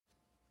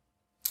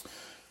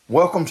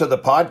Welcome to the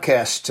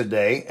podcast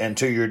today and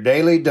to your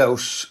daily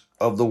dose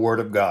of the Word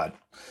of God.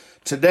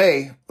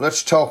 Today,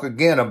 let's talk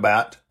again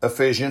about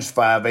Ephesians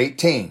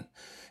 5:18.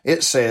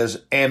 It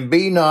says, "And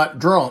be not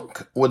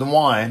drunk with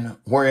wine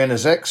wherein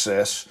is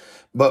excess,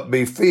 but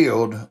be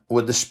filled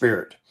with the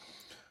Spirit."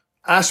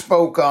 I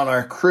spoke on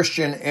our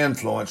Christian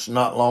influence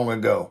not long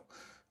ago.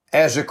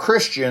 As a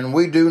Christian,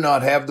 we do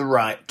not have the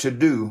right to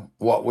do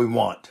what we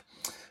want.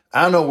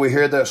 I know we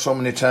hear that so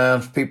many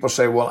times. People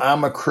say, well,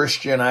 I'm a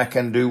Christian. I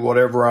can do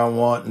whatever I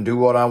want and do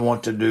what I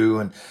want to do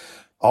and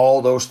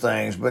all those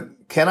things.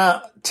 But can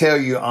I tell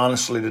you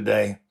honestly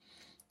today,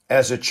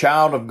 as a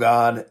child of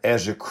God,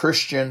 as a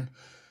Christian,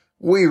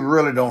 we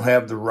really don't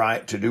have the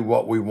right to do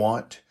what we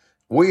want.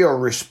 We are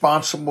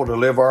responsible to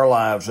live our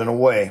lives in a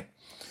way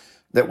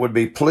that would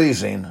be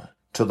pleasing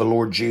to the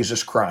Lord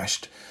Jesus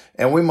Christ.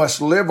 And we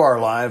must live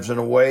our lives in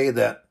a way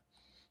that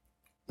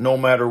no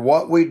matter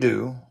what we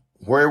do,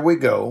 where we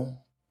go,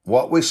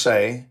 what we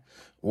say,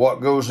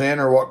 what goes in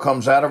or what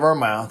comes out of our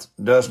mouth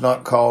does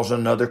not cause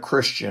another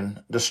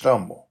Christian to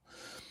stumble.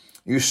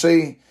 You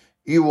see,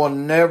 you will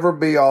never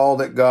be all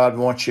that God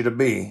wants you to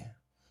be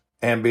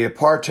and be a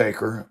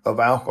partaker of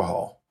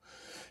alcohol.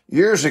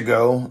 Years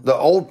ago, the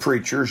old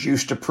preachers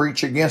used to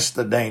preach against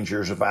the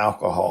dangers of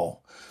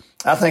alcohol.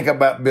 I think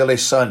about Billy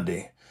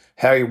Sunday,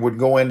 how he would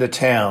go into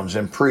towns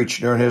and preach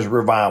during his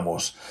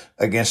revivals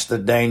against the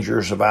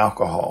dangers of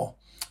alcohol.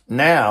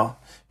 Now,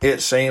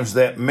 it seems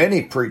that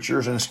many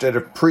preachers, instead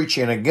of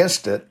preaching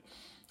against it,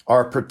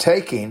 are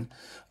partaking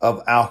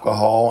of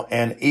alcohol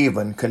and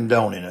even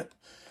condoning it.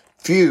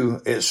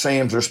 Few, it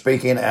seems, are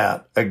speaking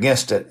out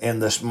against it in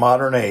this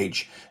modern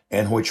age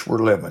in which we're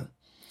living.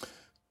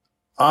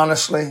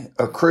 Honestly,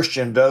 a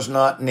Christian does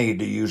not need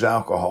to use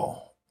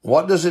alcohol.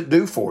 What does it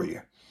do for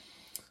you?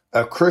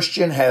 A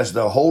Christian has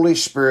the Holy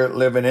Spirit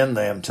living in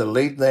them to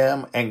lead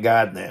them and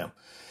guide them.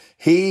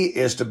 He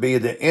is to be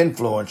the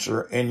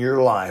influencer in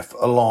your life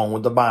along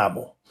with the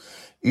Bible.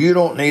 You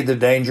don't need the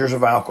dangers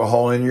of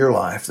alcohol in your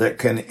life that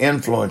can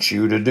influence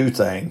you to do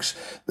things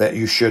that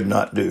you should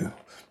not do.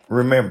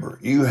 Remember,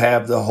 you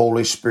have the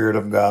Holy Spirit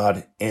of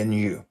God in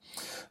you.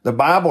 The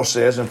Bible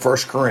says in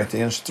 1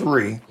 Corinthians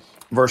 3,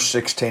 verse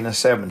 16 and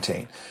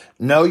 17,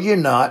 "Know ye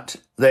not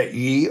that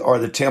ye are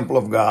the temple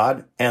of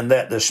God, and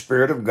that the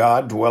Spirit of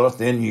God dwelleth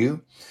in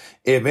you?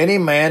 If any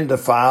man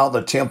defile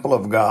the temple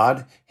of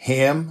God,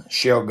 him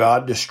shall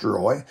God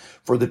destroy,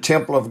 for the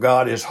temple of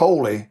God is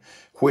holy,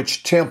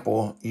 which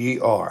temple ye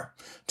are."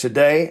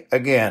 Today,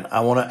 again, I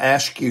want to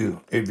ask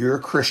you, if you're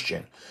a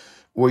Christian,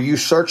 will you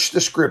search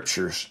the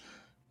scriptures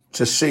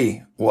to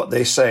see what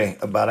they say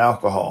about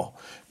alcohol?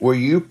 Will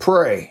you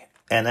pray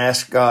and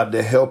ask God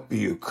to help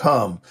you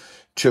come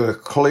to a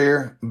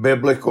clear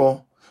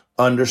biblical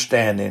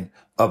understanding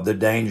of the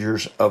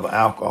dangers of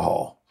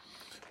alcohol?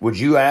 Would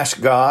you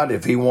ask God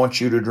if he wants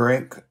you to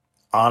drink?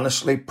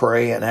 Honestly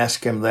pray and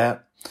ask him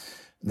that.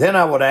 Then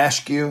I would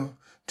ask you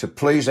to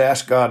please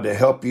ask God to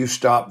help you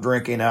stop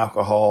drinking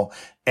alcohol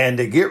and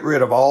to get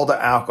rid of all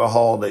the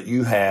alcohol that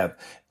you have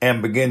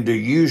and begin to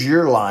use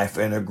your life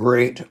in a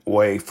great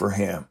way for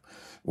him.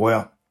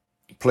 Well,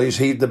 please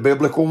heed the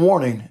biblical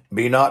warning.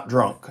 Be not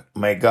drunk.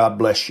 May God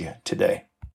bless you today.